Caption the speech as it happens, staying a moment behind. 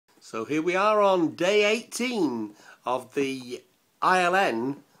So here we are on day 18 of the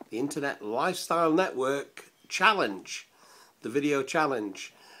ILN, the Internet Lifestyle Network Challenge, the video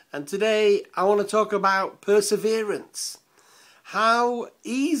challenge. And today I want to talk about perseverance. How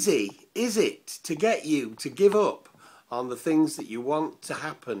easy is it to get you to give up on the things that you want to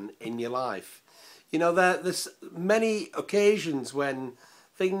happen in your life? You know, there's many occasions when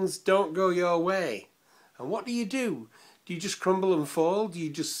things don't go your way. And what do? Do you just crumble and fall? Do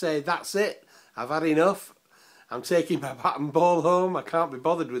you just say, that's it, I've had enough, I'm taking my bat and ball home, I can't be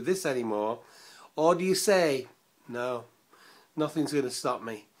bothered with this anymore? Or do you say, no, nothing's going to stop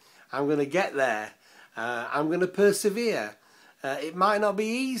me, I'm going to get there, I'm going to persevere. It might not be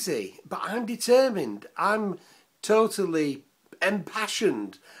easy, but I'm determined, I'm totally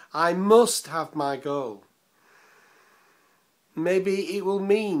impassioned, I must have my goal. Maybe it will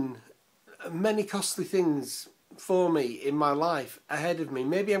mean many costly things for me in my life ahead of me.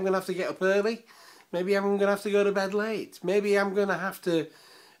 Maybe I'm going to have to get up early. Maybe I'm going to have to go to bed late. Maybe I'm going to have to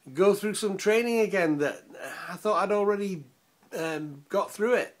go through some training again that I thought I'd already got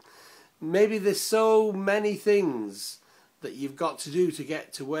through it. Maybe there's so many things that you've got to do to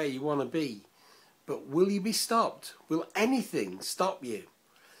get to where you want to be. But will you be stopped? Will anything stop you?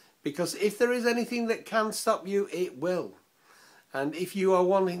 Because if there is anything that can stop you, it will. And if you are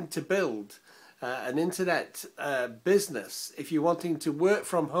wanting to build an internet business, if you're wanting to work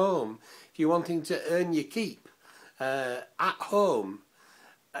from home, if you're wanting to earn your keep at home,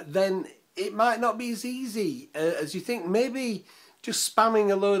 then it might not be as easy as you think. Maybe just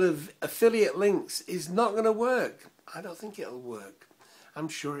spamming a load of affiliate links is not going to work. I don't think it'll work. I'm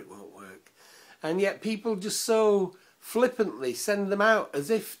sure it won't work. And yet people just so flippantly send them out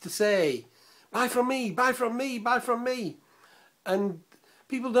as if to say, buy from me, buy from me, buy from me. And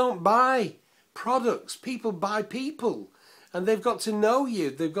people don't buy products, people buy people, and they've got to know you.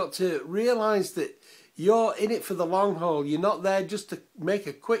 They've got to realise that you're in it for the long haul. You're not there just to make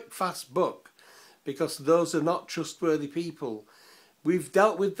a quick fast buck, because those are not trustworthy people. We've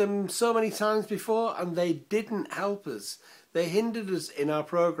dealt with them so many times before and they didn't help us. They hindered us in our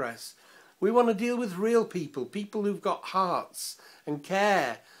progress. We want to deal with real people, people who've got hearts and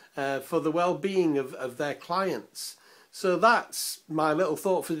care for the well-being of their clients. So that's my little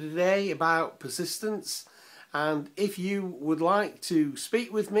thought for today about persistence. And if you would like to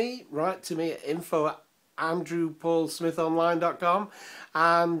speak with me, write to me at info@andrewpaulsmithonline.com.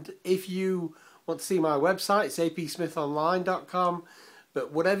 And if you want to see my website, it's apsmithonline.com.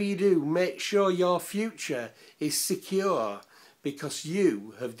 But whatever you do, make sure your future is secure, because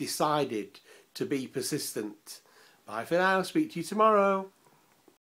you have decided to be persistent. Bye for now. Speak to you tomorrow.